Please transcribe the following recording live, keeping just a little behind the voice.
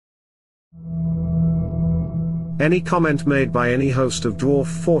Any comment made by any host of Dwarf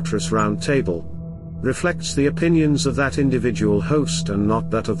Fortress Roundtable reflects the opinions of that individual host and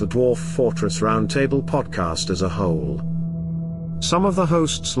not that of the Dwarf Fortress Roundtable podcast as a whole. Some of the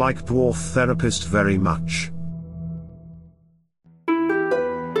hosts like Dwarf Therapist very much.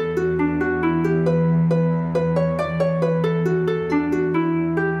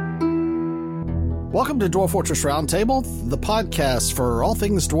 Welcome to Dwarf Fortress Roundtable, the podcast for all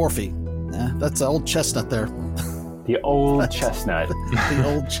things dwarfy. That's the old chestnut there. The old chestnut. The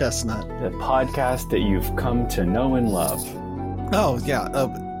old chestnut. The podcast that you've come to know and love. Oh, yeah.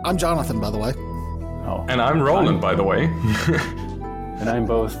 I'm Jonathan, by the way. Oh, And I'm Roland, by the way. And I'm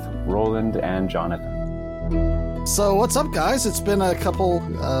both Roland and Jonathan. So what's up, guys? It's been a couple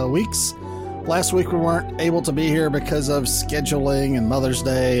weeks. Last week we weren't able to be here because of scheduling and Mother's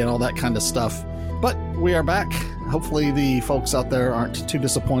Day and all that kind of stuff. But we are back. Hopefully the folks out there aren't too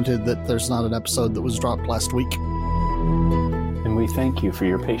disappointed that there's not an episode that was dropped last week. And we thank you for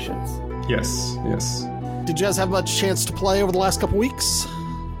your patience. Yes. Did you guys have much chance to play over the last couple weeks?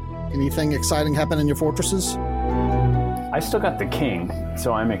 Anything exciting happen in your fortresses? I still got the king,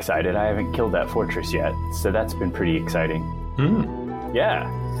 so I'm excited. I haven't killed that fortress yet, so that's been pretty exciting. Yeah,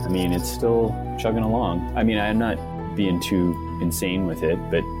 I mean, it's still chugging along. I mean, I'm not being too insane with it,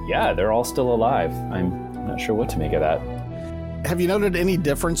 but yeah, they're all still alive. I'm not sure what to make of that. Have you noted any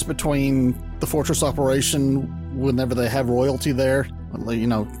difference between the fortress operation whenever they have royalty there? You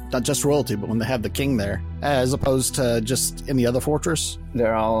know, not just royalty, but when they have the king there, as opposed to just any other fortress?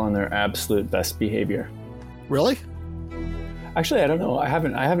 They're all on their absolute best behavior. Really? Actually, I don't know. I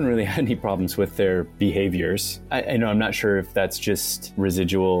haven't really had any problems with their behaviors. I know I'm not sure if that's just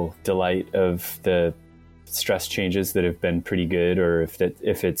residual delight of the stress changes that have been pretty good, or if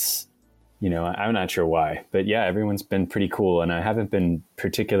it's, you know, I'm not sure why. But yeah, everyone's been pretty cool, and I haven't been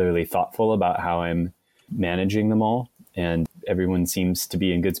particularly thoughtful about how I'm managing them all, and everyone seems to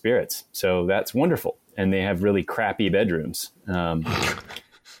be in good spirits. So that's wonderful. And they have really crappy bedrooms. And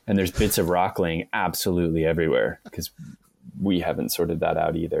there's bits of rock laying absolutely everywhere because we haven't sorted that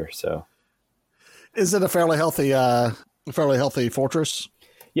out either. So is it a fairly healthy fortress?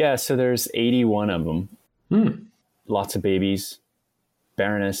 Yeah, so there's 81 of them. Lots of babies,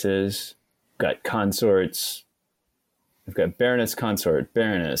 baronesses, got consorts. We've got baroness, consort,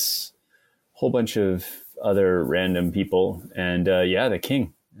 baroness, whole bunch of other random people, and yeah, the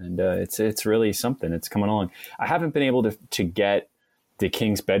king. And it's really something. It's coming along. I haven't been able to get the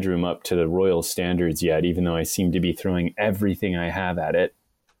king's bedroom up to the royal standards yet, even though I seem to be throwing everything I have at it.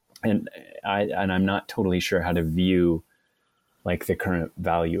 And I'm not totally sure how to view like the current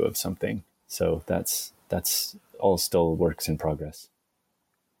value of something. So that's all still works in progress.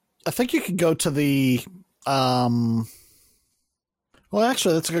 I think you could go to the, well,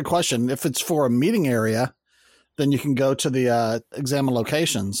 actually, that's a good question. If it's for a meeting area, then you can go to the examine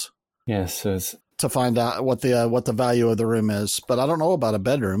locations. Yes, to find out what the value of the room is. But I don't know about a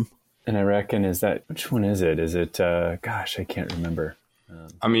bedroom. And I reckon, which one is it? Is it, gosh, I can't remember.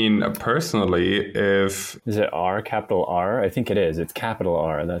 I mean, personally, if... Is it R, capital R? I think it is. It's capital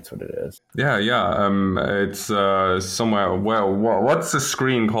R. That's what it is. Yeah. It's somewhere... Well, what's the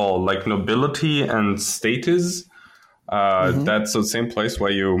screen called? Like nobility and status? That's the same place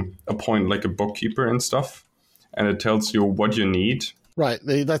where you appoint like a bookkeeper and stuff. And it tells you what you need. Right.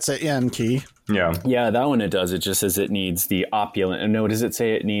 That's an N key. Yeah. Yeah, that one it does. It just says it needs the opulent... No, does it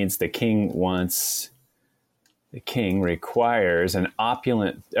say it needs... The king requires an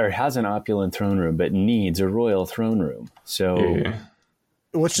opulent, or has an opulent throne room, but needs a royal throne room. So, Yeah.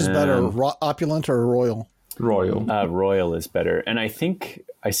 Which is better, opulent or royal? Royal. Royal is better. And I think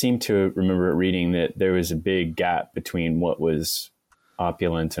I seem to remember reading that there was a big gap between what was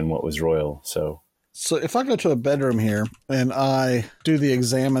opulent and what was royal. So if I go to a bedroom here and I do the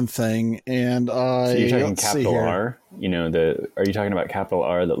examine thing and so you're talking capital R, you know, are you talking about capital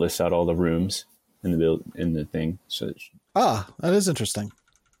R that lists out all the rooms in the thing? So that is interesting.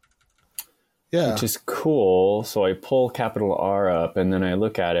 Yeah. Which is cool. So I pull capital R up and then I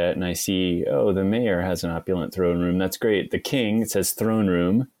look at it and I see, oh, the mayor has an opulent throne room. That's great. The king, it says throne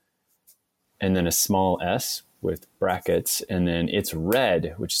room and then a small S with brackets, and then it's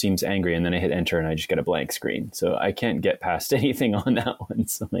red, which seems angry. And then I hit enter and I just get a blank screen. So I can't get past anything on that one.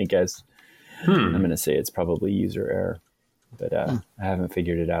 So I guess I'm going to say it's probably user error, but I haven't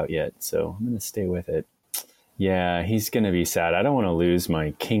figured it out yet. So I'm going to stay with it. Yeah, he's going to be sad. I don't want to lose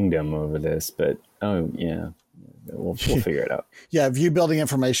my kingdom over this, but we'll figure it out. Yeah, view building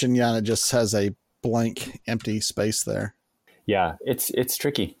information. Yeah, and it just has a blank, empty space there. Yeah, it's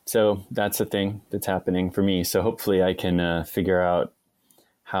tricky. So that's the thing that's happening for me. So hopefully I can figure out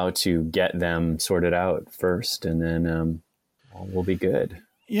how to get them sorted out first, and then we'll be good.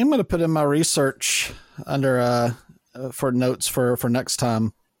 Yeah, I'm going to put in my research under for notes for next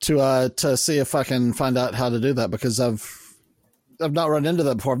time to see if I can find out how to do that, because I've not run into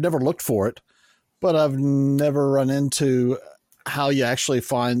that before. I've never looked for it, but I've never run into how you actually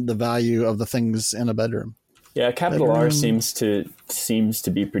find the value of the things in a bedroom. Yeah, capital R seems to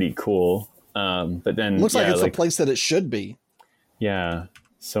be pretty cool. But then looks like it's the place that it should be. Yeah.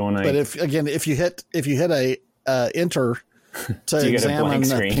 So but if you hit a enter to you examine get a blank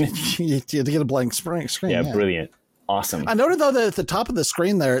screen. you get a blank screen. Yeah, brilliant. Awesome. I noted though that at the top of the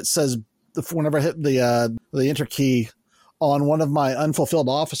screen there it says, whenever I hit the enter key on one of my unfulfilled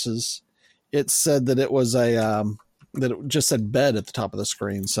offices, it said that it was that it just said bed at the top of the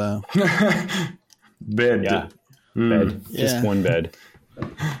screen. So bed. Yeah. Bed. Just one bed.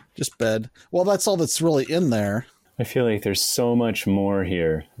 Just bed. Well, that's all that's really in there. I feel like there's so much more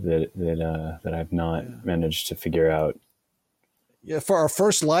here that I've not managed to figure out. Yeah, for our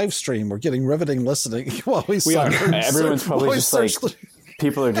first live stream, we're getting riveting listening. Everyone's probably just like,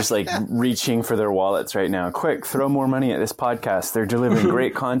 people are just like reaching for their wallets right now. Quick, throw more money at this podcast. They're delivering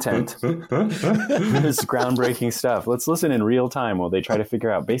great content. This is groundbreaking stuff. Let's listen in real time while they try to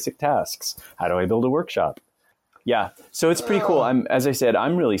figure out basic tasks. How do I build a workshop? Yeah, so it's pretty cool. As I said,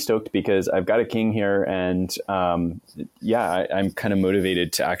 I'm really stoked because I've got a king here, and I'm kind of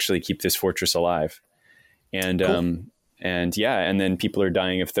motivated to actually keep this fortress alive. And cool. And then people are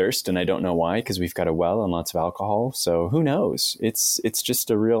dying of thirst, and I don't know why, because we've got a well and lots of alcohol. So who knows? It's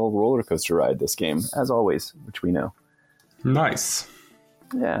just a real roller coaster ride, this game, as always, which we know. Nice.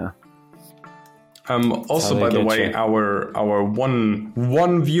 Yeah. Also, by the way, our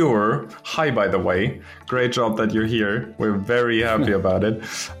one viewer, hi, by the way, great job that you're here. We're very happy about it.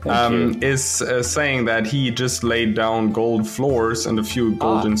 Is saying that he just laid down gold floors and a few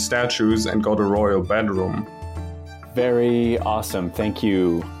golden statues and got a royal bedroom. Very awesome. Thank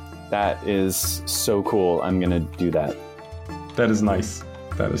you. That is so cool. I'm going to do that. That is nice.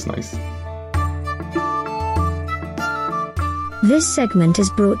 That is nice. This segment is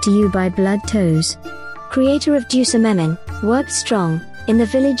brought to you by Blood Toes. Creator of Dusamemen, worked strong, in the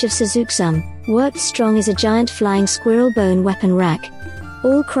village of Suzuksum. Worked strong is a giant flying squirrel bone weapon rack.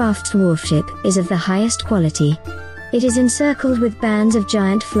 All crafts dwarfship is of the highest quality. It is encircled with bands of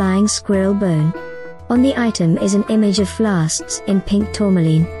giant flying squirrel bone. On the item is an image of flasks in pink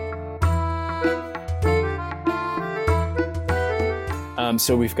tourmaline.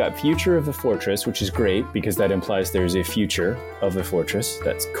 So we've got future of the fortress, which is great because that implies there's a future of the fortress.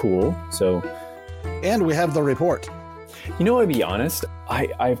 That's cool. So, and we have the report. You know what? To be honest, I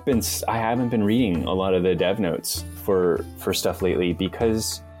haven't been reading a lot of the dev notes for stuff lately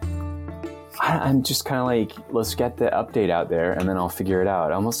because I'm just kind of like, let's get the update out there and then I'll figure it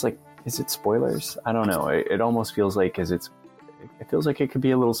out. Almost like, is it spoilers? I don't know. It almost feels like it feels like it could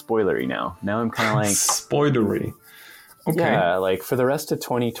be a little spoilery now. Now I'm kind of like spoilery. Okay. Yeah, like for the rest of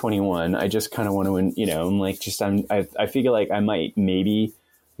 2021, I just kind of want to, I feel like I might maybe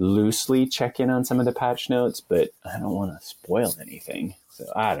loosely check in on some of the patch notes, but I don't want to spoil anything. So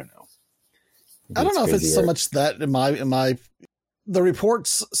I don't know. I don't know if it's so much that in my the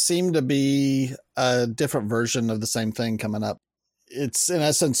reports seem to be a different version of the same thing coming up. It's in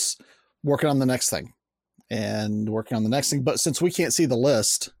essence working on the next thing and working on the next thing, but since we can't see the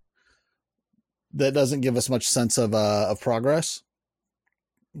list, that doesn't give us much sense of progress.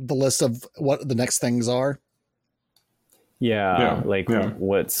 The list of what the next things are. Yeah. A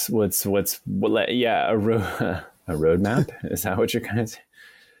roadmap. Is that what you're kind of saying?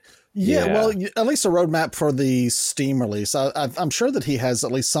 Yeah. Well, at least a roadmap for the Steam release. I'm sure that he has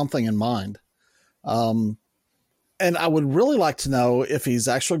at least something in mind. And I would really like to know if he's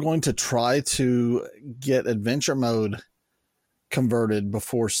actually going to try to get adventure mode converted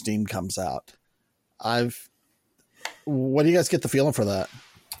before Steam comes out. What do you guys get the feeling for that?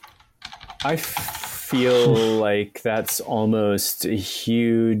 I feel like that's almost a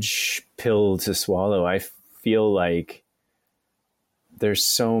huge pill to swallow. I feel like there's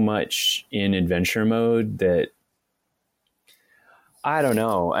so much in adventure mode that I don't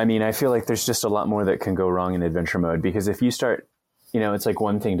know. I mean, I feel like there's just a lot more that can go wrong in adventure mode because if you start, it's like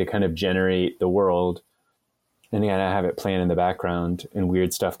one thing to kind of generate the world and you gotta have it playing in the background and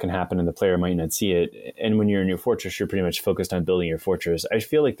weird stuff can happen and the player might not see it. And when you're in your fortress, you're pretty much focused on building your fortress. I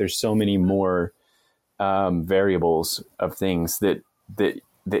feel like there's so many more variables of things that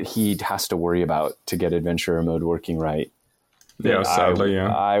he has to worry about to get adventure mode working right. Yeah, sadly,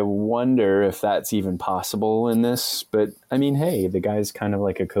 yeah. I wonder if that's even possible in this. But I mean, hey, the guy's kind of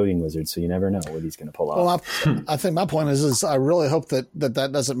like a coding wizard, so you never know what he's going to pull off. Well, I think my point is I really hope that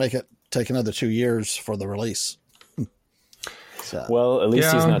doesn't make it take another 2 years for the release. So. Well, at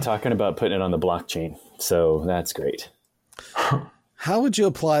least he's not talking about putting it on the blockchain, so that's great. How would you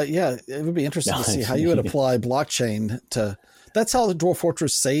apply? Yeah, it would be interesting to see how you would apply blockchain to. That's how the Dwarf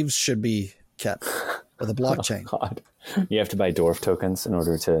Fortress saves should be kept with a blockchain. Oh, God. You have to buy dwarf tokens in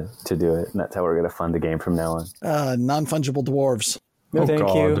order to do it, and that's how we're going to fund the game from now on. Non-fungible dwarves. No,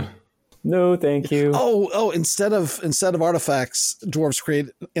 thank you. No, thank you. Oh! Instead of artifacts, dwarves create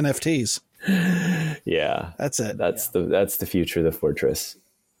NFTs. Yeah, that's it. That's the future of the fortress.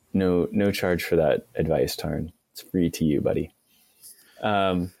 No charge for that advice, Tarn. It's free to you, buddy.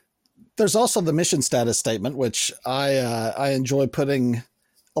 There's also the mission status statement, which I enjoy putting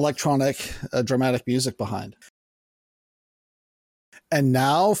electronic dramatic music behind. And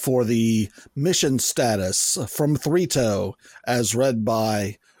now for the mission status from Thrito, as read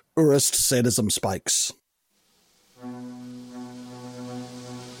by Urist Sadism Spikes.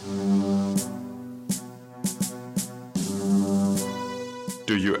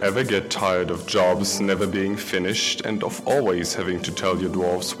 Do you ever get tired of jobs never being finished and of always having to tell your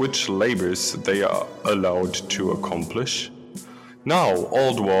dwarves which labors they are allowed to accomplish? Now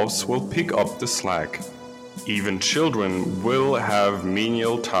all dwarves will pick up the slack. Even children will have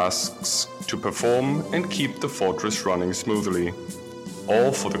menial tasks to perform and keep the fortress running smoothly.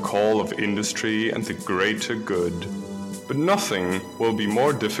 All for the call of industry and the greater good. But nothing will be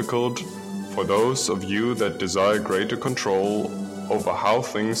more difficult for those of you that desire greater control over how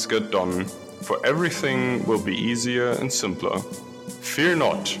things get done, for everything will be easier and simpler. Fear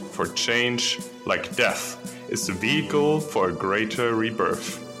not, for change, like death, is the vehicle for a greater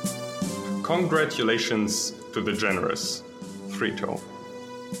rebirth. Congratulations to the generous, Thrito.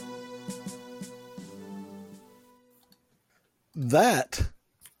 That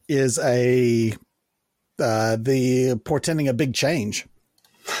is the portending a big change.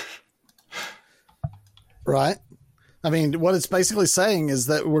 Right? I mean, what it's basically saying is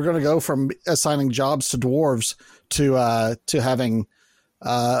that we're going to go from assigning jobs to dwarves to having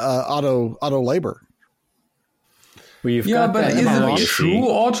auto labor. Well, is it true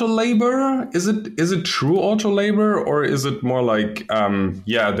auto labor? Is it true auto labor, or is it more like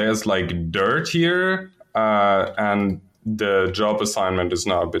there's like dirt here, and the job assignment is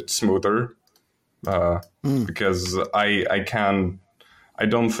now a bit smoother, because I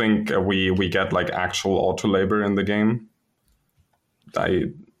don't think we get like actual auto labor in the game.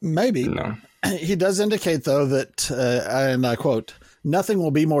 Maybe. No. He does indicate, though, that, and I quote, "Nothing will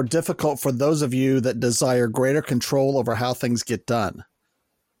be more difficult for those of you that desire greater control over how things get done,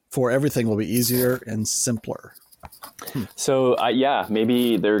 for everything will be easier and simpler." So,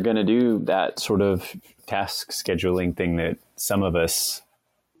 maybe they're going to do that sort of task scheduling thing that some of us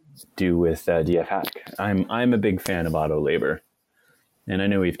do with DF Hack. I'm a big fan of auto labor. And I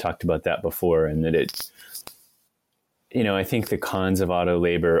know we've talked about that before, and that it's, I think the cons of auto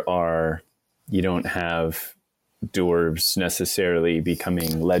labor are you don't have dwarves necessarily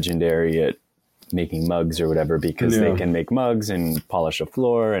becoming legendary at making mugs or whatever, because they can make mugs and polish a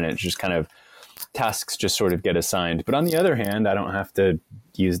floor, and it's just kind of tasks just sort of get assigned. But on the other hand, I don't have to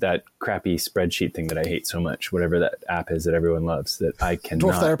use that crappy spreadsheet thing that I hate so much, whatever that app is that everyone loves, that I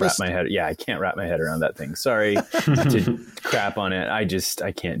cannot wrap my head. Yeah, I can't wrap my head around that thing. Sorry to crap on it. I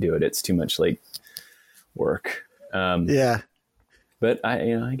can't do it. It's too much like work. But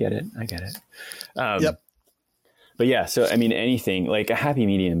I get it. Yep. But yeah, so I mean, anything like a happy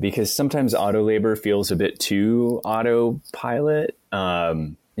medium, because sometimes auto labor feels a bit too autopilot,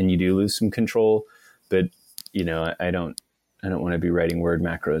 and you do lose some control. But I don't want to be writing word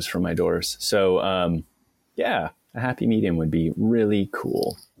macros for my doors. So a happy medium would be really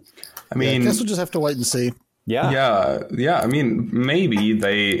cool. I mean, I guess we'll just have to wait and see. Yeah. I mean, maybe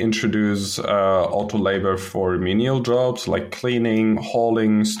they introduce auto labor for menial jobs like cleaning,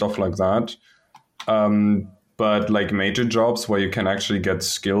 hauling, stuff like that. But like major jobs where you can actually get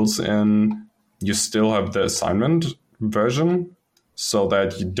skills in, you still have the assignment version, so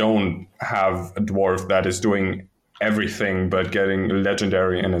that you don't have a dwarf that is doing everything but getting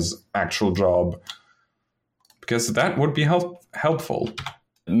legendary in his actual job, because that would be helpful.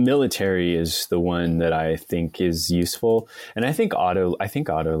 Military is the one that I think is useful, and I think auto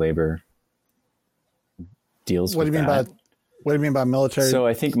labor deals with that. What do you mean by military? So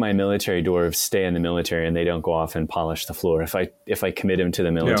I think my military dwarves stay in the military and they don't go off and polish the floor. If I commit them to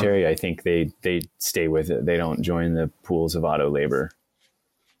the military, I think they stay with it. They don't join the pools of auto labor.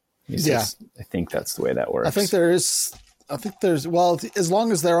 I think that's the way that works. I think there is I think there's, well, as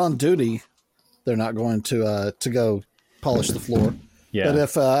long as they're on duty, they're not going to go polish the floor. Yeah.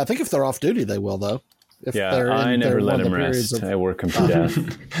 But I think if they're off duty, they will, though. If I never let them rest. I work them to death.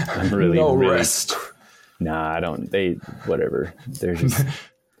 I'm really rest. Nah, I don't. They whatever. They're just.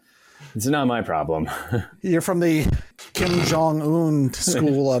 It's not my problem. You're from the Kim Jong Un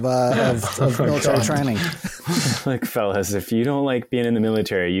school of military training. Like, fellas, if you don't like being in the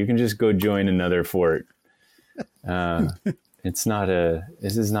military, you can just go join another fort. This is not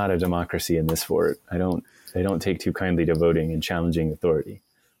a democracy in this fort. They don't take too kindly to voting and challenging authority.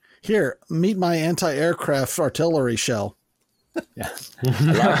 Here, meet my anti-aircraft artillery shell. Yeah.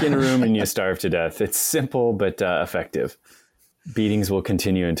 Lock in a room and you starve to death. It's simple, but effective. Beatings will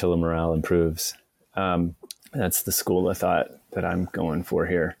continue until the morale improves. That's the school of thought that I'm going for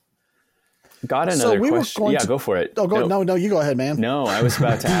here. Got another question? Yeah, go for it. Oh, no, you go ahead, man. No, I was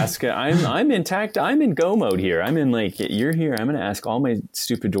about to ask. I'm intact. I'm in go mode here. I'm in you're here. I'm going to ask all my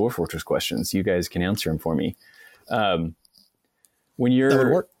stupid Dwarf Fortress questions. You guys can answer them for me. When you're, that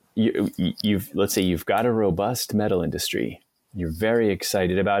would work. Let's say you've got a robust metal industry. You're very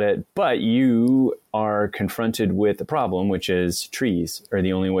excited about it, but you are confronted with a problem, which is trees are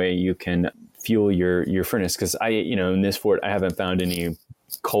the only way you can fuel your furnace. Because in this fort, I haven't found any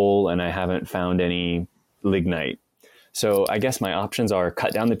coal and I haven't found any lignite. So I guess my options are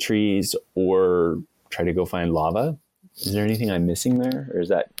cut down the trees or try to go find lava. Is there anything I'm missing there? Or is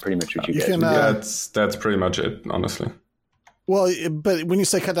that pretty much what you guys do? That's pretty much it, honestly. Well, but when you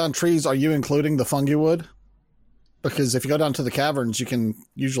say cut down trees, are you including the fungi wood? Because if you go down to the caverns, you can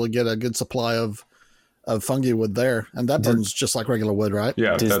usually get a good supply of fungi wood there. And that burns just like regular wood, right?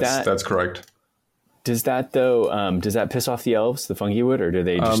 Yeah, that's correct. Does that, though, does that piss off the elves, the fungi wood, or do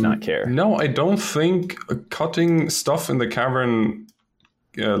they just not care? No, I don't think cutting stuff in the cavern,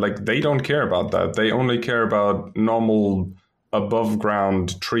 they don't care about that. They only care about normal above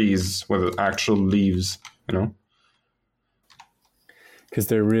ground trees with actual leaves, Because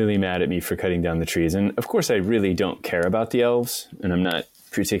they're really mad at me for cutting down the trees. And of course, I really don't care about the elves, and I'm not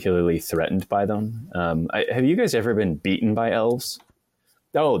particularly threatened by them. Have you guys ever been beaten by elves?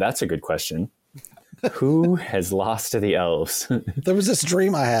 Oh, that's a good question. Who has lost to the elves? There was this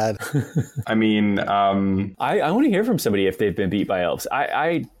dream I had. I mean, I want to hear from somebody if they've been beat by elves.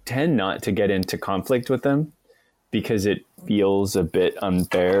 I tend not to get into conflict with them because it feels a bit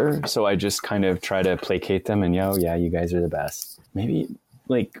unfair. So I just kind of try to placate them and, yeah, you guys are the best. Maybe,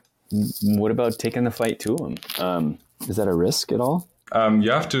 what about taking the fight to them? Is that a risk at all?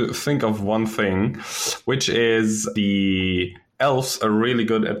 You have to think of one thing, which is the elves are really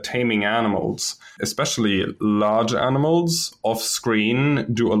good at taming animals, especially large animals off screen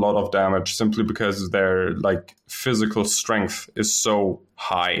do a lot of damage simply because their physical strength is so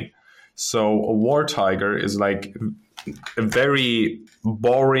high. So a war tiger is like a very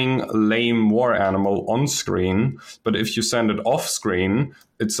boring, lame war animal on screen, but if you send it off screen,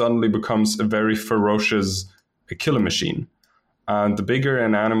 it suddenly becomes a very ferocious killer machine. And the bigger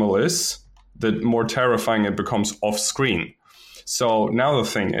an animal is, the more terrifying it becomes off screen. So now the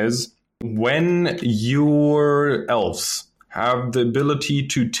thing is, when your elves have the ability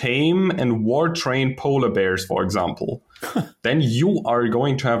to tame and war train polar bears, for example, then you are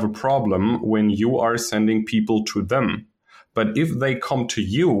going to have a problem when you are sending people to them. But if they come to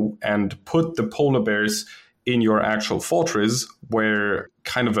you and put the polar bears in your actual fortress, where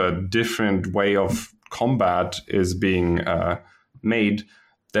kind of a different way of combat is being made,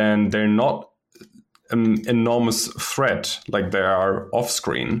 then they're not an enormous threat like they are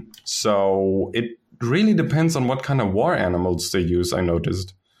off-screen. So it really depends on what kind of war animals they use, I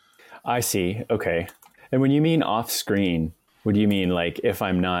noticed. I see. Okay. And when you mean off-screen, what do you mean? Like if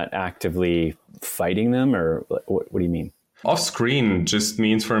I'm not actively fighting them, or what do you mean? Off-screen just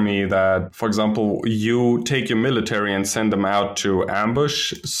means for me that, for example, you take your military and send them out to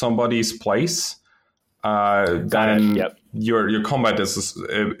ambush somebody's place. Then yep. Your combat is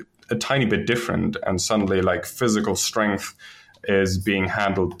a tiny bit different, and suddenly physical strength is being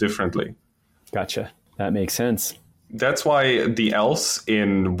handled differently. Gotcha. That makes sense. That's why the elves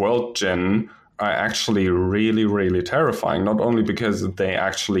in World Gen are actually really, really terrifying. Not only because they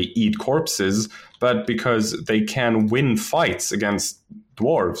actually eat corpses, but because they can win fights against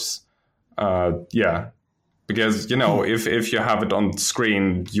dwarves. Because, if you have it on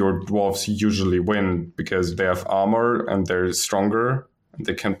screen, your dwarves usually win because they have armor and they're stronger.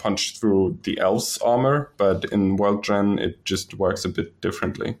 They can punch through the elves' armor, but in World Gen, it just works a bit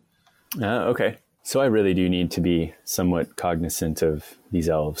differently. Okay. So I really do need to be somewhat cognizant of these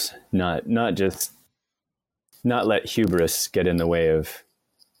elves, not let hubris get in the way of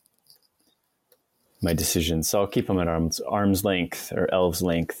my decisions. So I'll keep them at arm's length or elf's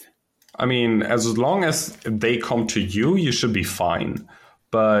length. I mean, as long as they come to you, you should be fine.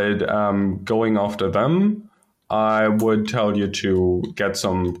 But going after them, I would tell you to get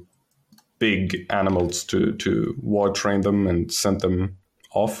some big animals to war train them and send them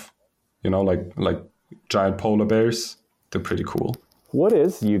off. Like giant polar bears. They're pretty cool. What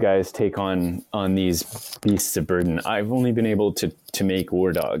is you guys take on these beasts of burden? I've only been able to make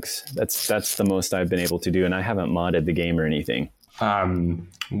war dogs. That's the most I've been able to do, and I haven't modded the game or anything.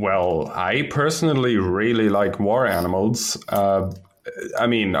 Well, I personally really like war animals. I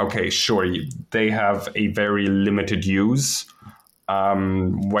mean, okay, sure, they have a very limited use.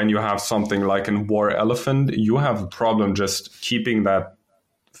 When you have something like a war elephant, you have a problem just keeping that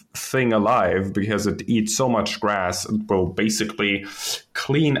thing alive because it eats so much grass. It will basically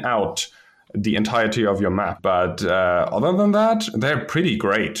clean out the entirety of your map. But other than that, they're pretty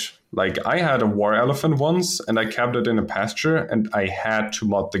great. Like, I had a war elephant once and I kept it in a pasture and I had to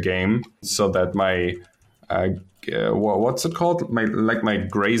mod the game so that my what's it called? My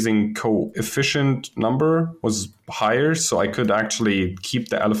grazing coefficient number was higher, so I could actually keep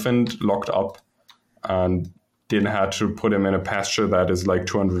the elephant locked up and didn't have to put him in a pasture that is like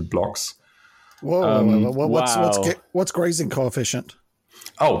 200 blocks. Whoa! Wow. What's grazing coefficient?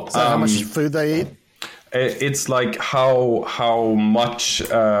 Oh, Is that how much food they eat? It's like how much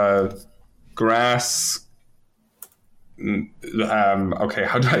grass. Okay,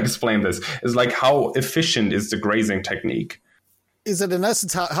 how do I explain this? It's like how efficient is the grazing technique? Is it in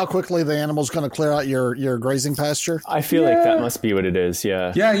essence how quickly the animal's going to clear out your grazing pasture? I feel like that must be what it is.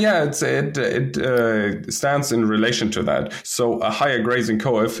 Yeah. Yeah. It stands in relation to that. So a higher grazing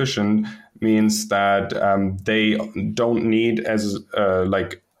coefficient means that they don't need as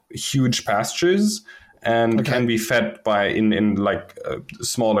like huge pastures and can be fed by in like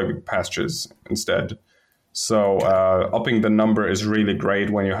smaller pastures instead. So upping the number is really great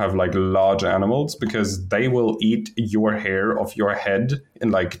when you have like large animals because they will eat your hair off your head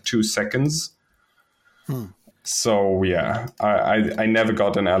in like 2 seconds. So yeah, I never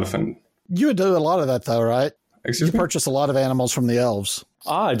got an elephant. You would do a lot of that though, right? Excuse me? Purchase a lot of animals from the elves.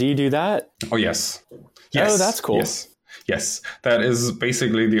 Do you do that? Oh, yes. Oh, that's cool. Yes. That is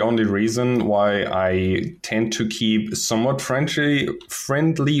basically the only reason why I tend to keep somewhat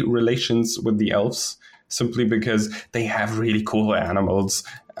friendly relations with the elves. Simply because they have really cool animals.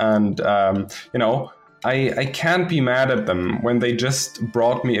 And, I can't be mad at them when they just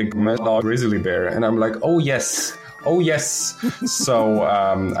brought me a grizzly bear. And I'm like, oh, yes. So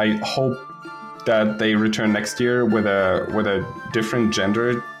I hope that they return next year with a different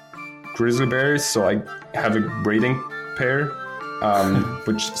gender grizzly bears. So I have a breeding pair,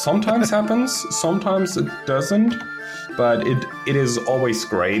 which sometimes happens. Sometimes it doesn't. But it is always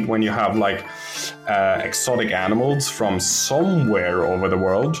great when you have like exotic animals from somewhere over the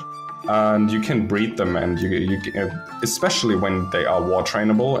world, and you can breed them, and you especially when they are war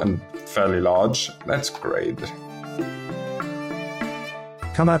trainable and fairly large. That's great.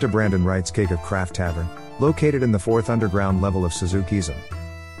 Come out to Brandon Wright's Cake of Craft Tavern, located in the 4th underground level of Suzuki-ism.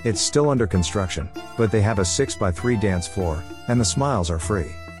 It's still under construction, but they have a 6x3 dance floor, and the smiles are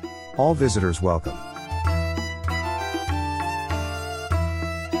free. All visitors welcome.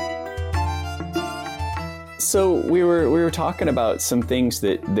 So we were talking about some things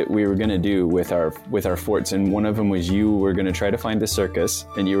that we were going to do with our forts, and one of them was you were going to try to find the circus,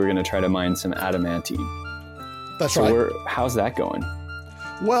 and you were going to try to mine some adamantine. That's right. How's that going?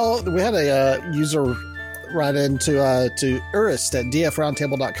 Well, we had a user write into Urist at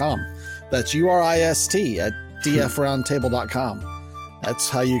dfroundtable.com. That's URIST at dfroundtable.com. That's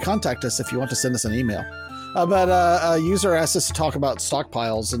how you contact us if you want to send us an email. But a user asked us to talk about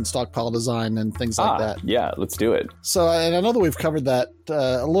stockpiles and stockpile design and things like that. Yeah, let's do it. So, and I know that we've covered that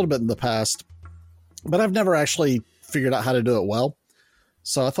a little bit in the past, but I've never actually figured out how to do it well.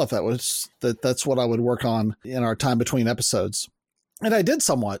 So I thought that's what I would work on in our time between episodes. And I did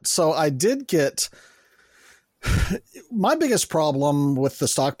somewhat. So I did get... My biggest problem with the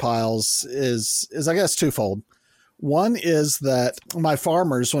stockpiles is I guess twofold. One is that my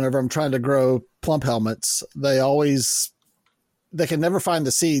farmers, whenever I'm trying to grow plump helmets, they can never find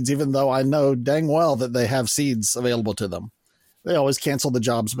the seeds, even though I know dang well that they have seeds available to them. They always cancel the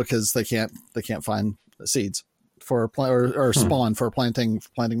jobs because they can't find seeds for spawn for planting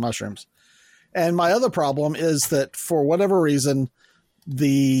mushrooms. And my other problem is that for whatever reason,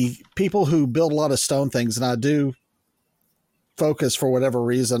 the people who build a lot of stone things, and I do focus for whatever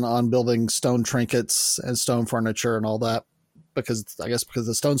reason on building stone trinkets and stone furniture and all that, because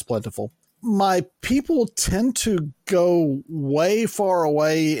the stone's plentiful. My people tend to go way far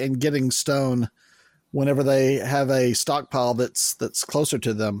away in getting stone whenever they have a stockpile that's closer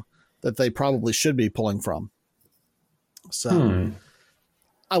to them that they probably should be pulling from. So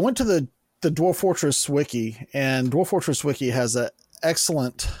I went to the Dwarf Fortress Wiki, and Dwarf Fortress Wiki has an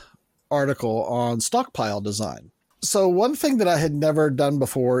excellent article on stockpile design. So one thing that I had never done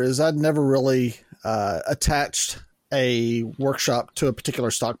before is I'd never really attached a workshop to a particular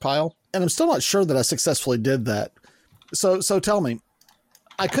stockpile. And I'm still not sure that I successfully did that. So tell me,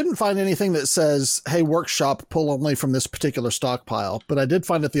 I couldn't find anything that says, hey, workshop, pull only from this particular stockpile. But I did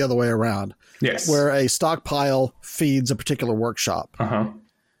find it the other way around. Yes. Where a stockpile feeds a particular workshop. Uh-huh.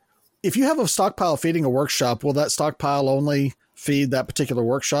 If you have a stockpile feeding a workshop, will that stockpile only feed that particular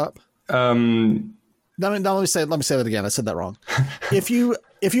workshop? Let me say that again. I said that wrong. If you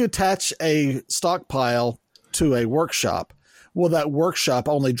attach a stockpile to a workshop, will that workshop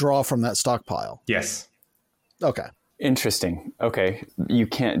only draw from that stockpile? Yes. Okay. Interesting. Okay. You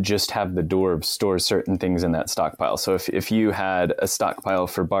can't just have the dwarves store certain things in that stockpile. So if you had a stockpile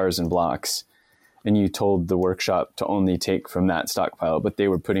for bars and blocks and you told the workshop to only take from that stockpile, but they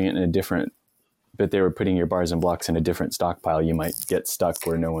were putting your bars and blocks in a different stockpile, you might get stuck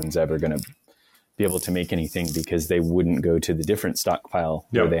where no one's ever going to be able to make anything because they wouldn't go to the different stockpile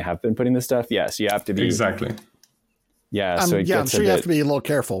where they have been putting the stuff. Yeah. So you have to be exactly. Yeah. I'm sure you have to be a little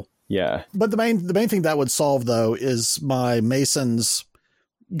careful. Yeah. But the main thing that would solve though is my masons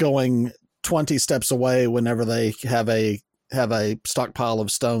going 20 steps away whenever they have a stockpile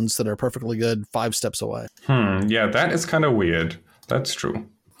of stones that are perfectly good 5 steps away. Yeah, that is kind of weird. That's true.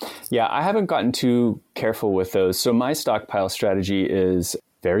 Yeah, I haven't gotten too careful with those. So my stockpile strategy is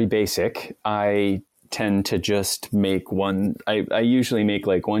very basic. I tend to just make I usually make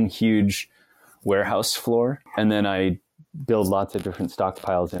like one huge warehouse floor, and then I build lots of different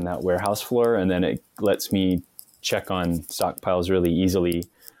stockpiles in that warehouse floor, and then it lets me check on stockpiles really easily,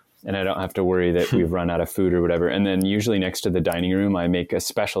 and I don't have to worry that we've run out of food or whatever. And then usually next to the dining room, I make a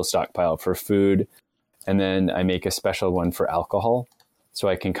special stockpile for food, and then I make a special one for alcohol, so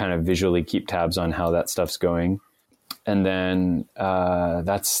I can kind of visually keep tabs on how that stuff's going. And then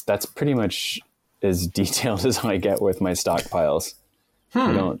that's pretty much as detailed as I get with my stockpiles.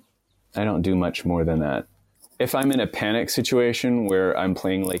 I don't do much more than that. If I'm in a panic situation where I'm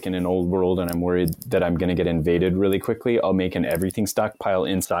playing like in an old world and I'm worried that I'm going to get invaded really quickly, I'll make an everything stockpile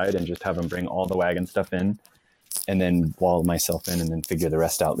inside and just have them bring all the wagon stuff in and then wall myself in and then figure the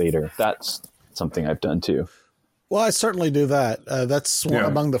rest out later. That's something I've done too. Well, I certainly do that. That's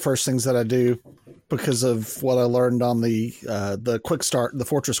among the first things that I do because of what I learned on the quick start, the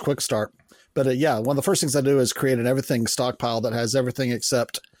Fortress quick start. But one of the first things I do is create an everything stockpile that has everything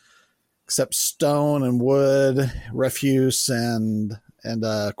except stone and wood, refuse and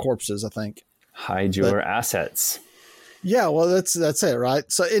corpses, I think. Hide your assets. Yeah, well, that's it, right?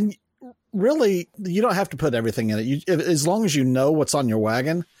 So, really, you don't have to put everything in it. As long as you know what's on your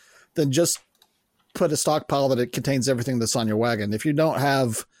wagon, then just put a stockpile that it contains everything that's on your wagon. If you don't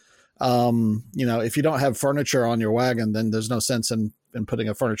have, if you don't have furniture on your wagon, then there's no sense in putting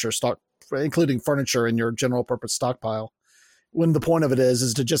a furniture stock, including furniture in your general purpose stockpile. When the point of it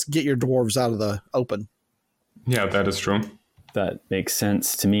is to just get your dwarves out of the open. Yeah, that is true. That makes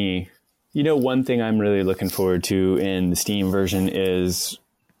sense to me. You know, one thing I'm really looking forward to in the Steam version is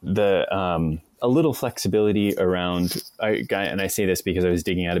the a little flexibility around. And I say this because I was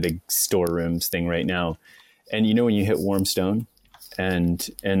digging out a big storerooms thing right now, and you know when you hit warm stone, and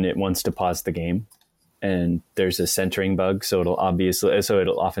it wants to pause the game, and there's a centering bug, so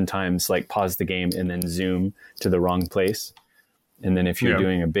it'll oftentimes like pause the game and then zoom to the wrong place. And then if you're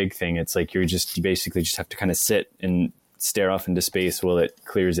doing a big thing, it's like you basically just have to kind of sit and stare off into space while it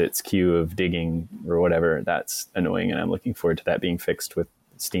clears its queue of digging or whatever. That's annoying, and I'm looking forward to that being fixed with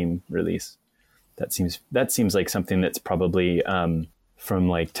Steam release. That seems like something that's probably from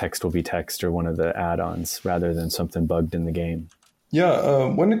like Text Will Be Text or one of the add-ons rather than something bugged in the game. Yeah,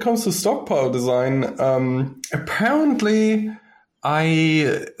 when it comes to stockpile design, apparently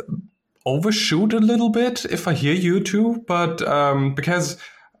I overshoot a little bit if I hear you too, but because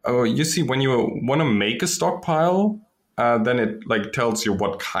you see, when you want to make a stockpile, then it like tells you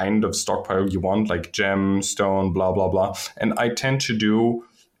what kind of stockpile you want, like gem, stone, blah blah blah. And I tend to do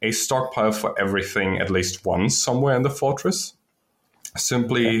a stockpile for everything at least once somewhere in the fortress,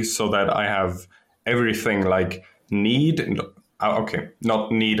 simply so that I have everything like need and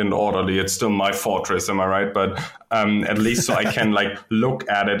not neat and orderly. It's still my fortress, am I right? But at least so I can like look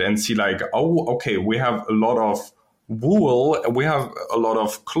at it and see like, oh, okay, we have a lot of wool, we have a lot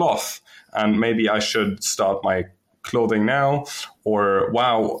of cloth, and maybe I should start my clothing now. Or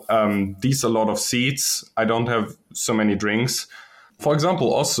wow, these are a lot of seeds. I don't have so many drinks, For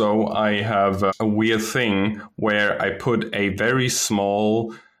example, also, I have a weird thing where I put a very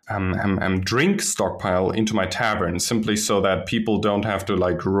small drink stockpile into my tavern, simply so that people don't have to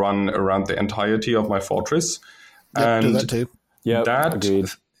like run around the entirety of my fortress. Yep, and do that too. Yeah, agreed.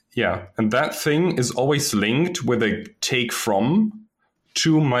 Yeah, and that thing is always linked with a take from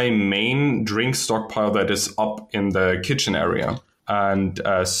to my main drink stockpile that is up in the kitchen area. And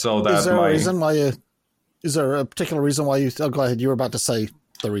so that is there a particular reason why you... Oh, go ahead. You were about to say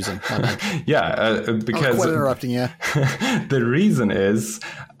the reason. Yeah, because... I'm quite interrupting you. The reason is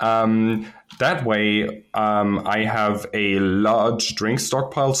that way I have a large drink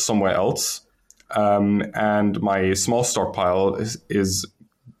stockpile somewhere else, and my small stockpile is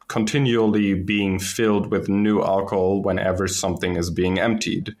continually being filled with new alcohol whenever something is being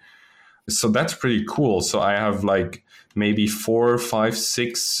emptied. So that's pretty cool. So I have like maybe 4, 5,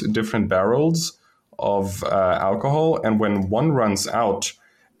 6 different barrels of alcohol. And when one runs out,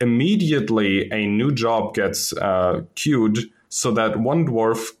 immediately a new job gets queued so that one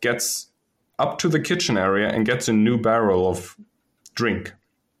dwarf gets up to the kitchen area and gets a new barrel of drink.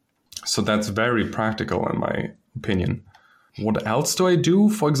 So that's very practical in my opinion. What else do I do?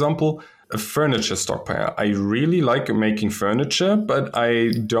 For example, a furniture stockpile. I really like making furniture, but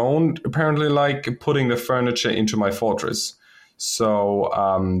I don't apparently like putting the furniture into my fortress. So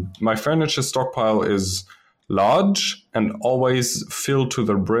my furniture stockpile is large and always filled to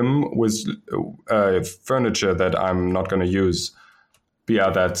the brim with furniture that I'm not going to use. But yeah,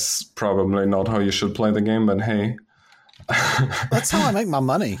 that's probably not how you should play the game, but hey. That's how I make my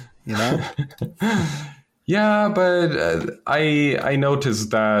money, you know? Yeah, but I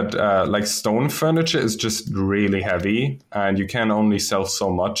noticed that like stone furniture is just really heavy, and you can only sell so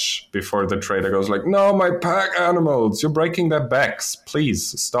much before the trader goes like, "No, my pack animals, you're breaking their backs.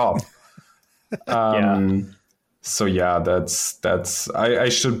 Please stop." So yeah, that's I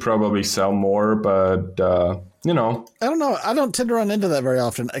should probably sell more, but you know, I don't know. I don't tend to run into that very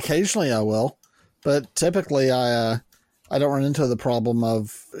often. Occasionally, I will, but typically, I don't run into the problem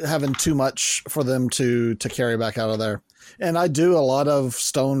of having too much for them to carry back out of there. And I do a lot of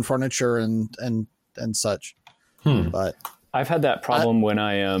stone furniture and such. But I've had that problem when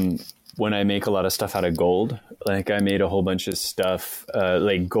I make a lot of stuff out of gold. Like I made a whole bunch of stuff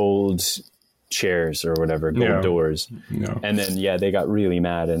like gold chairs or whatever, gold doors. Yeah. And then they got really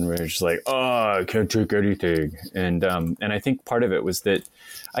mad and were just like, "Oh, I can't take anything." And I think part of it was that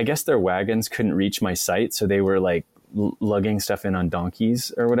I guess their wagons couldn't reach my site, so they were like lugging stuff in on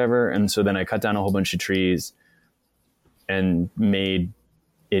donkeys or whatever. And so then I cut down a whole bunch of trees and made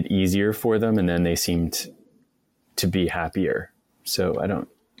it easier for them. And then they seemed to be happier. So I don't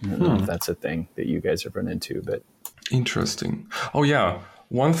know if that's a thing that you guys have run into, but. Interesting. Oh yeah.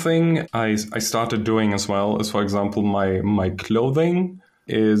 One thing I started doing as well is, for example, my clothing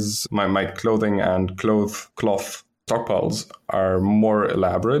is my clothing and cloth stockpiles are more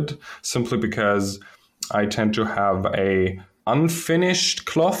elaborate simply because I tend to have a unfinished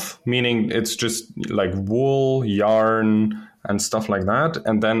cloth, meaning it's just like wool, yarn, and stuff like that.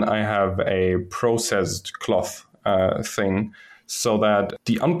 And then I have a processed cloth thing, so that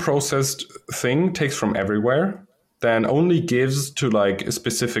the unprocessed thing takes from everywhere, then only gives to like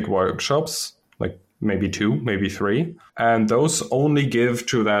specific workshops, like maybe 2, maybe 3. And those only give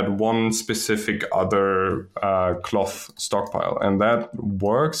to that one specific other cloth stockpile. And that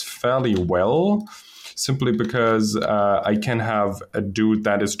works fairly well. Simply because I can have a dude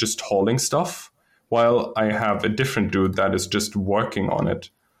that is just hauling stuff while I have a different dude that is just working on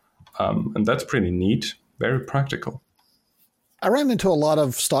it. And that's pretty neat. Very practical. I ran into a lot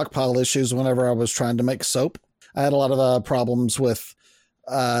of stockpile issues whenever I was trying to make soap. I had a lot of problems with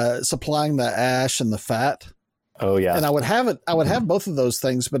supplying the ash and the fat. Oh, yeah. And I would have both of those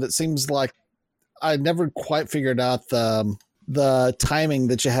things, but it seems like I never quite figured out the timing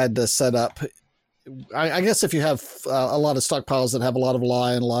that you had to set up. I guess if you have a lot of stockpiles that have a lot of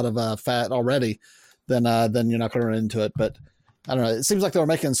lye and a lot of fat already, then you're not going to run into it. But I don't know. It seems like they were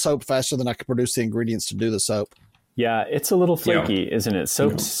making soap faster than I could produce the ingredients to do the soap. Yeah, it's a little flaky, isn't it?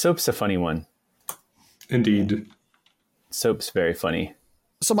 Soap's a funny one. Indeed. Soap's very funny.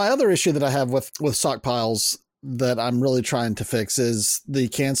 So my other issue that I have with stockpiles that I'm really trying to fix is the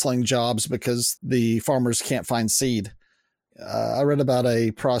canceling jobs because the farmers can't find seed. I read about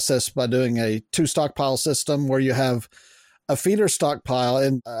a process by doing a 2 stockpile system where you have a feeder stockpile.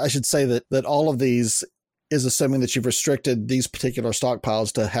 And I should say that all of these is assuming that you've restricted these particular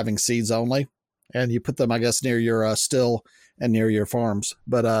stockpiles to having seeds only. And you put them, I guess, near your still and near your farms.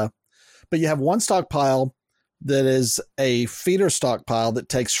 But you have one stockpile that is a feeder stockpile that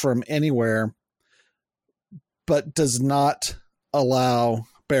takes from anywhere, but does not allow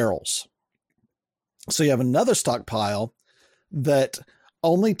barrels. So you have another stockpile that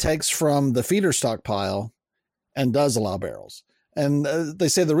only takes from the feeder stockpile and does allow barrels. And they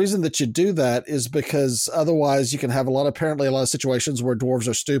say the reason that you do that is because otherwise you can have apparently a lot of situations where dwarves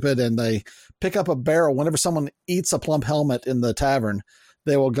are stupid and they pick up a barrel. Whenever someone eats a plump helmet in the tavern,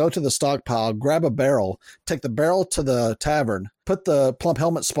 they will go to the stockpile, grab a barrel, take the barrel to the tavern, put the plump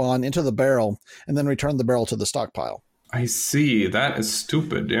helmet spawn into the barrel, and then return the barrel to the stockpile. I see. That is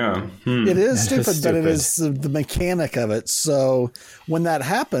stupid. Yeah. It is stupid, but it is the mechanic of it. So when that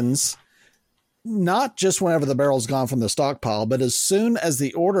happens, not just whenever the barrel's gone from the stockpile, but as soon as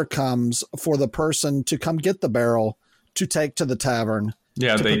the order comes for the person to come get the barrel to take to the tavern.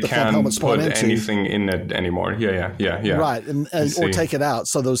 Yeah, they can't put anything in it anymore. Yeah. Right, or take it out.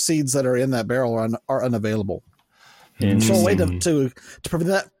 So those seeds that are in that barrel are unavailable. So a way to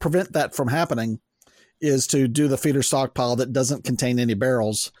prevent that from happening is to do the feeder stockpile that doesn't contain any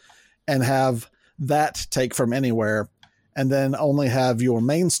barrels and have that take from anywhere, and then only have your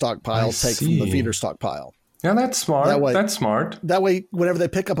main stockpile take from the feeder stockpile. Yeah, that's smart. That's smart. That way, whenever they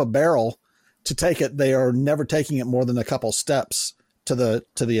pick up a barrel to take it, they are never taking it more than a couple steps to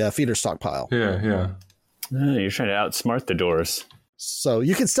the feeder stockpile. Yeah. You're trying to outsmart the doors. So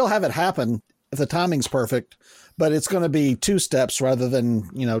you can still have it happen if the timing's perfect, but it's going to be 2 steps rather than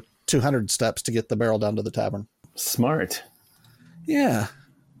 200 steps to get the barrel down to the tavern. Smart. Yeah.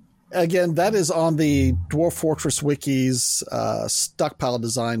 Again, that is on the Dwarf Fortress Wiki's stockpile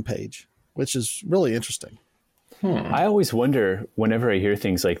design page, which is really interesting. I always wonder, whenever I hear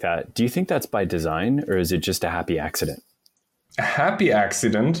things like that, do you think that's by design or is it just a happy accident? A happy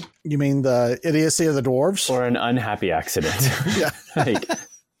accident? You mean the idiocy of the dwarves? Or an unhappy accident? Yeah.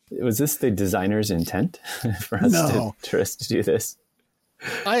 Was this the designer's intent for us to do this?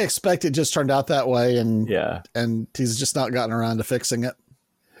 I expect it just turned out that way, and he's just not gotten around to fixing it.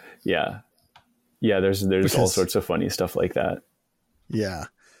 Yeah. There's all sorts of funny stuff like that. Yeah.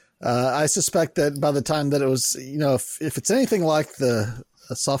 I suspect that by the time that it was, if it's anything like the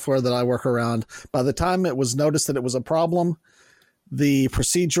software that I work around, by the time it was noticed that it was a problem, the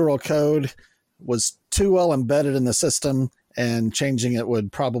procedural code was too well embedded in the system, and changing it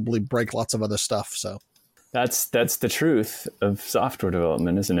would probably break lots of other stuff. So that's the truth of software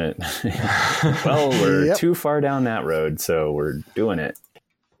development, isn't it? Well, we're too far down that road, so we're doing it.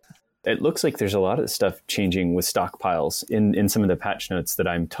 It looks like there's a lot of stuff changing with stockpiles in some of the patch notes that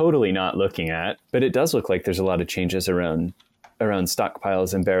I'm totally not looking at, but it does look like there's a lot of changes around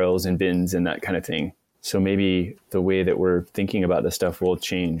stockpiles and barrels and bins and that kind of thing. So maybe the way that we're thinking about this stuff will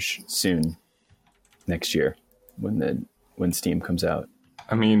change soon, next year, when Steam comes out.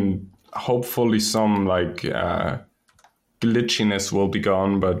 I mean, hopefully some glitchiness will be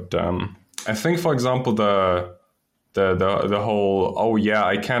gone, but I think, for example, the whole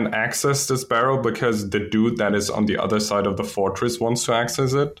I can't access this barrel because the dude that is on the other side of the fortress wants to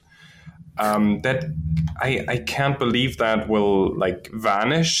access it. That I can't believe that will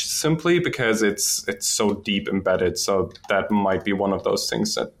vanish simply because it's so deep embedded. So that might be one of those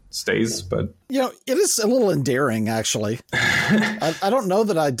things that stays. But it is a little endearing, actually. I don't know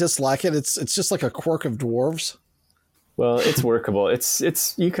that I dislike it. It's just like a quirk of dwarves. Well, it's workable.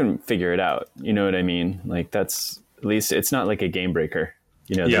 It's you can figure it out. You know what I mean? That's at least it's not like a game breaker.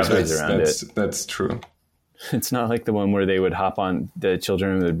 There's ways around it. That's true. It's not like the one where they would hop on, the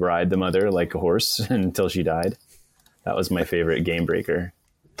children would ride the mother like a horse until she died. That was my favorite game breaker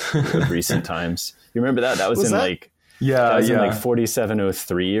of recent times. You remember that? That was in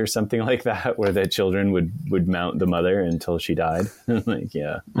 4703 or something like that, where the children would mount the mother until she died.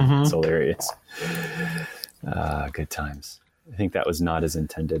 It's hilarious. Good times. I think that was not as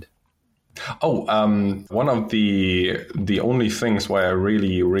intended. One of the only things why I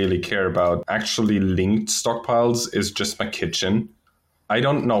really, really care about actually linked stockpiles is just my kitchen. I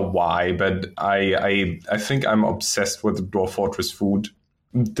don't know why, but I think I'm obsessed with Dwarf Fortress food.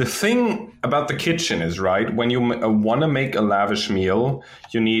 The thing about the kitchen is, right, when you want to make a lavish meal,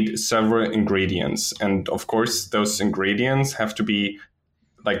 you need several ingredients. And of course, those ingredients have to be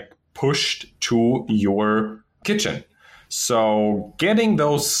pushed to your kitchen. So getting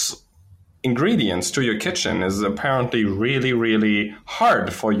those ingredients to your kitchen is apparently really, really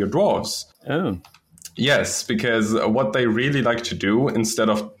hard for your dwarves. Oh. Yes, because what they really like to do, instead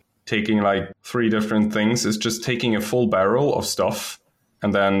of taking 3 different things, is just taking a full barrel of stuff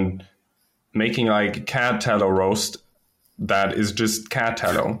and then making cat tallow roast that is just cat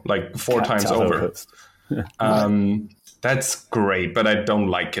tallow, 4 times over. That's great, but I don't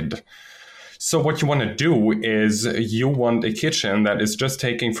like it. So what you want to do is you want a kitchen that is just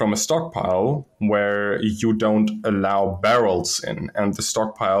taking from a stockpile where you don't allow barrels in. And the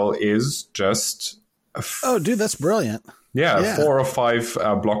stockpile is just... Oh, dude, that's brilliant. Yeah, 4 or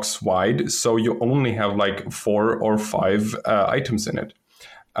 5 blocks wide. So you only have like 4 or 5 items in it.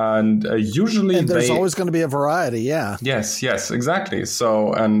 And usually there's always going to be a variety, yeah. Yes, exactly.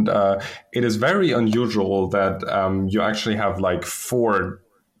 So, and it is very unusual that you actually have like 4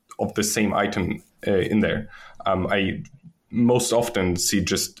 of the same item in there. I most often see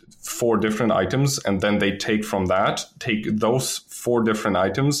just 4 different items, and then they take those 4 different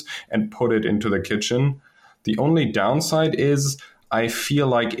items and put it into the kitchen. The only downside is I feel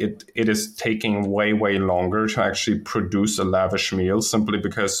like it is taking way, way longer to actually produce a lavish meal, simply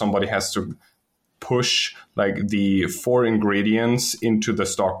because somebody has to push like the 4 ingredients into the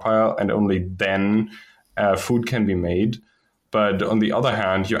stockpile, and only then food can be made. But on the other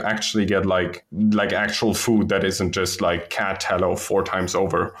hand, you actually get like actual food that isn't just like cat tallow 4 times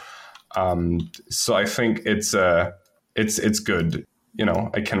over. So I think it's good. You know,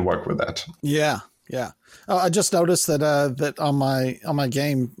 I can work with that. Yeah. I just noticed that that on my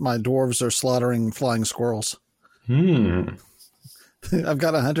game, my dwarves are slaughtering flying squirrels. I've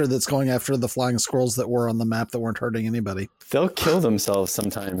got a hunter that's going after the flying squirrels that were on the map that weren't hurting anybody. They'll kill themselves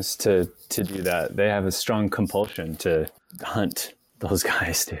sometimes to do that. They have a strong compulsion to hunt. Those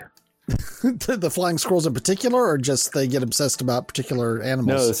guys do. The flying squirrels in particular, or just they get obsessed about particular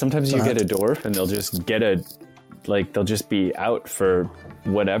animals? No, sometimes you get a dwarf and they'll just they'll just be out for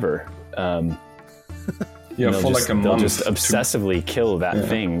whatever. For like a month. They'll just obsessively kill that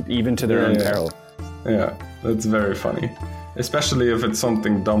thing, even to their own peril. Yeah, that's very funny. Especially if it's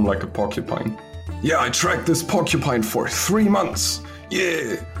something dumb like a porcupine. Yeah, I tracked this porcupine for 3 months.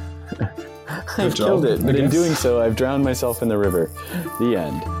 Yeah. I've killed it, but in doing so, I've drowned myself in the river. The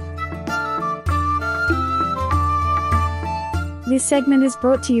end. This segment is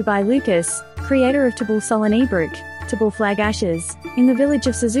brought to you by Lucas, creator of Tabul Solonibruk, Tabul Flag Ashes, in the village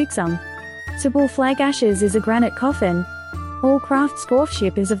of Suzuksum. Tabul Flag Ashes is a granite coffin. All craft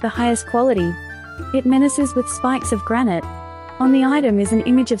scorfship is of the highest quality. It menaces with spikes of granite. On the item is an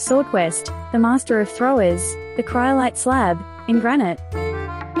image of Swordquest, the master of throwers, the cryolite slab, in granite.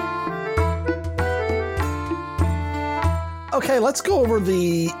 Okay, let's go over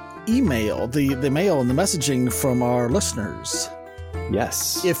the email, the mail and the messaging from our listeners.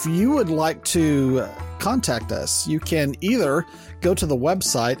 Yes. If you would like to contact us, you can either go to the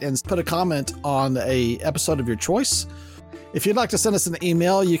website and put a comment on a episode of your choice. If you'd like to send us an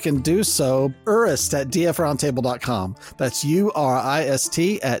email, you can do so, urist@dfroundtable.com. That's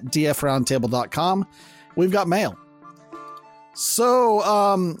URIST at dfroundtable.com. We've got mail.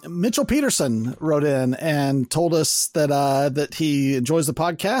 So Mitchell Peterson wrote in and told us that he enjoys the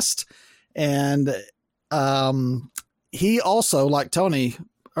podcast, and he also, like Tony,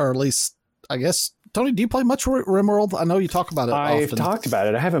 or at least I guess, Tony, do you play much RimWorld? I know you talk about it often. I've talked about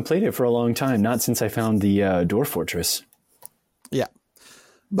it. I haven't played it for a long time, not since I found the Dwarf Fortress. Yeah,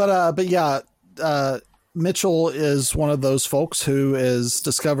 but yeah, Mitchell is one of those folks who has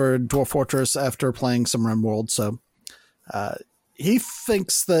discovered Dwarf Fortress after playing some RimWorld. So he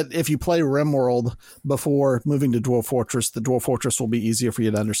thinks that if you play RimWorld before moving to Dwarf Fortress, the Dwarf Fortress will be easier for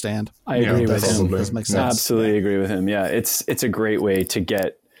you to understand. I agree with him. Does make sense. Absolutely agree with him. Yeah, it's a great way to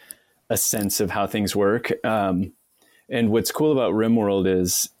get a sense of how things work. And what's cool about RimWorld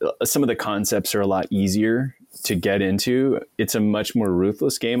is some of the concepts are a lot easier to get into. It's a much more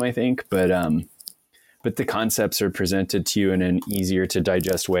ruthless game, I think, but the concepts are presented to you in an easier to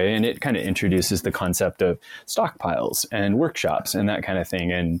digest way, and it kind of introduces the concept of stockpiles and workshops and that kind of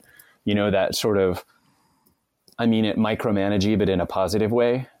thing. And you know, that sort of, I mean it micromanagey, but in a positive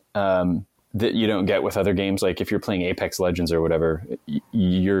way, that you don't get with other games. Like if you're playing Apex Legends or whatever,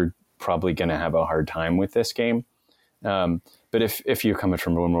 you're probably going to have a hard time with this game. But if you're coming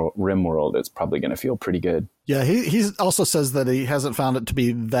from RimWorld, it's probably going to feel pretty good. Yeah, he also says that he hasn't found it to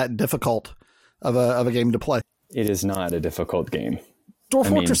be that difficult of a game to play. It is not a difficult game. Dwarf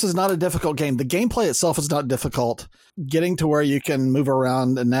Fortress is not a difficult game. The gameplay itself is not difficult. Getting to where you can move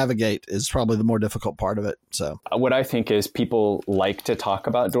around and navigate is probably the more difficult part of it. So what I think is people like to talk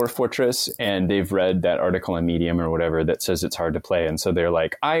about Dwarf Fortress, and they've read that article on Medium or whatever that says it's hard to play. And so they're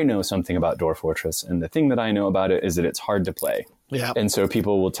like, I know something about Dwarf Fortress, and the thing that I know about it is that it's hard to play. Yeah. And so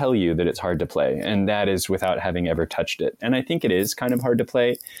people will tell you that it's hard to play, and that is without having ever touched it. And I think it is kind of hard to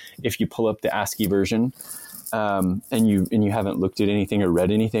play if you pull up the ASCII version. And you haven't looked at anything or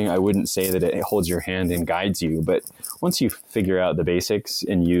read anything. I wouldn't say that it holds your hand and guides you, but once you figure out the basics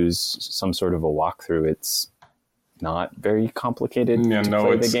and use some sort of a walkthrough, it's not very complicated Yeah, to no,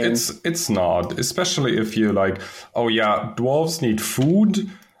 play the game. it's not. Especially if you're like, oh yeah, dwarves need food.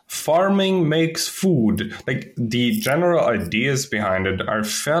 Farming makes food. Like, the general ideas behind it are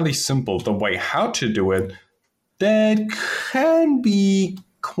fairly simple. The way how to do it, that can be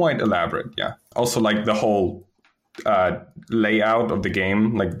quite elaborate, yeah. Also, like, the whole layout of the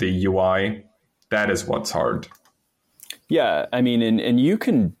game, like the UI, that is what's hard. Yeah, I mean, and you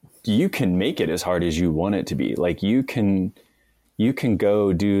can make it as hard as you want it to be. Like, you can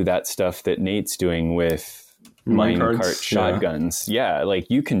go do that stuff that Nate's doing with minecart shotguns. Yeah, like,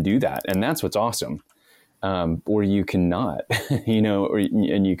 you can do that, and that's what's awesome. Or you can not,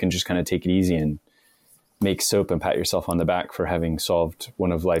 and you can just kind of take it easy and make soap and pat yourself on the back for having solved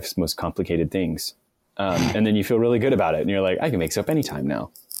one of life's most complicated things. And then you feel really good about it, and you're like, I can make soap anytime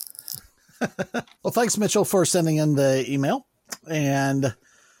now. Well, thanks, Mitchell, for sending in the email. And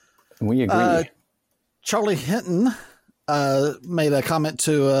we agree. Charlie Hinton made a comment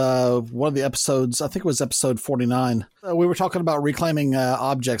to one of the episodes. I think it was episode 49. We were talking about reclaiming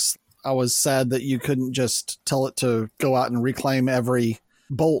objects. I was sad that you couldn't just tell it to go out and reclaim every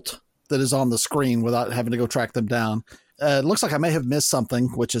bolt that is on the screen without having to go track them down. It looks like I may have missed something,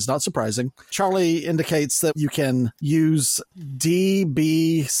 which is not surprising. Charlie indicates that you can use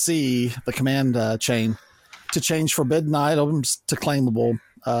DBC, the command chain, to change forbidden items to claimable,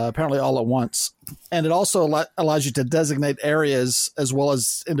 apparently all at once. And it also allows you to designate areas as well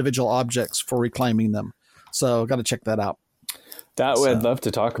as individual objects for reclaiming them. So got to check that out. I'd love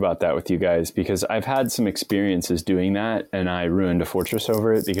to talk about that with you guys, because I've had some experiences doing that, and I ruined a fortress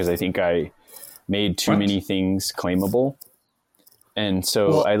over it because I think I made too many things claimable. And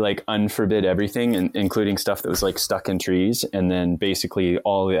so I unforbid everything, including stuff that was like stuck in trees. And then basically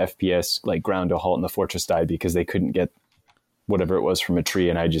all the FPS like ground to a halt and the fortress died because they couldn't get whatever it was from a tree.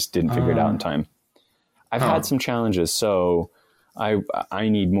 And I just didn't figure it out in time. I've had some challenges, so I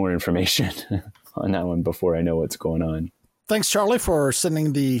need more information on that one before I know what's going on. Thanks, Charlie, for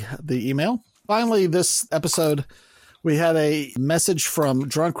sending the email. Finally, this episode, we had a message from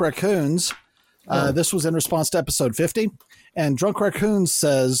Drunk Raccoons. This was in response to episode 50. And Drunk Raccoons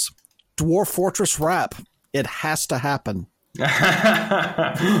says, Dwarf Fortress rap. It has to happen.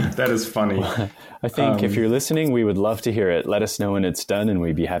 That is funny. I think if you're listening, we would love to hear it. Let us know when it's done, and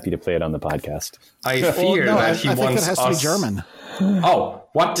we'd be happy to play it on the podcast. I fear that he I wants think it has to be German. Oh,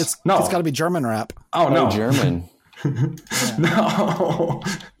 what? It's no. got to be German rap. Oh, no. German. No.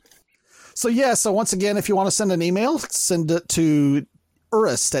 So once again, if you want to send an email, send it to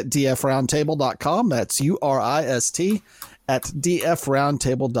urist@dfroundtable.com. That's URIST at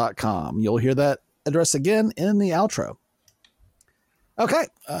dfroundtable.com. You'll hear that address again in the outro. Okay.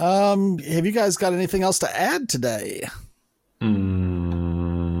 Have you guys got anything else to add today?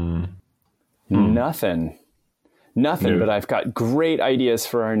 Nothing, but I've got great ideas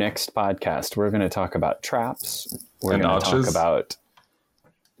for our next podcast. We're going to talk about traps. We're going to talk about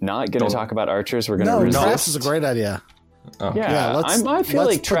not going to talk about archers. We're going to resist. Traps is a great idea. I feel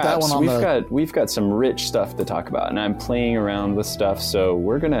like traps. We've got some rich stuff to talk about, and I'm playing around with stuff. So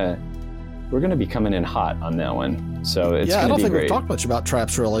we're gonna be coming in hot on that one. So it's I don't think great. we've talked much about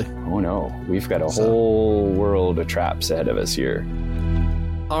traps really. Oh no, we've got a whole world of traps ahead of us here.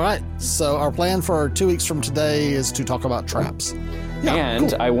 All right, so our plan for 2 weeks from today is to talk about traps. Yeah, and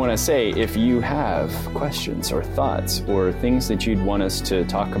cool. I want to say, if you have questions or thoughts or things that you'd want us to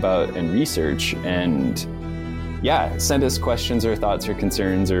talk about and research, and send us questions or thoughts or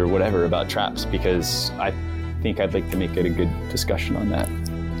concerns or whatever about traps, because I think I'd like to make it a good discussion on that.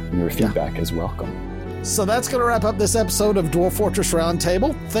 And your feedback is welcome. So that's going to wrap up this episode of Dwarf Fortress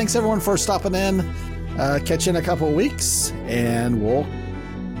Roundtable. Thanks everyone for stopping in. Catch you in a couple of weeks, and we'll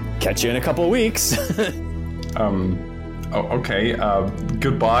catch you in a couple of weeks. Okay.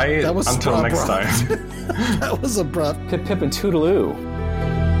 Goodbye. Until next time. That was abrupt. Pip pip and toodaloo.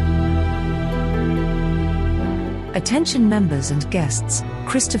 Attention members and guests,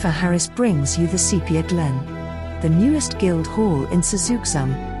 Christopher Harris brings you the Sepia Glen, the newest guild hall in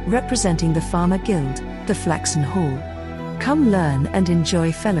Suzuksum, representing the Farmer Guild, the Flaxen Hall. Come learn and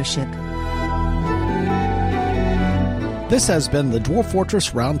enjoy fellowship. This has been the Dwarf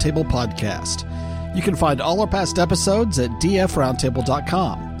Fortress Roundtable podcast. You can find all our past episodes at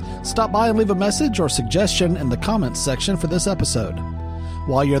dfroundtable.com. Stop by and leave a message or suggestion in the comments section for this episode.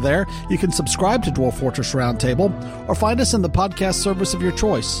 While you're there, you can subscribe to Dwarf Fortress Roundtable or find us in the podcast service of your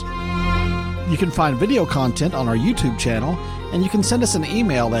choice. You can find video content on our YouTube channel, and you can send us an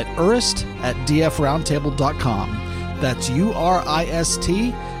email at urist@dfroundtable.com. That's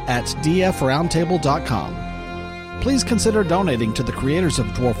URIST@dfroundtable.com. Please consider donating to the creators of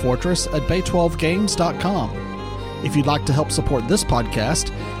Dwarf Fortress at bay12games.com. If you'd like to help support this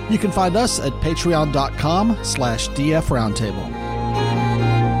podcast, you can find us at patreon.com/DFRoundtable.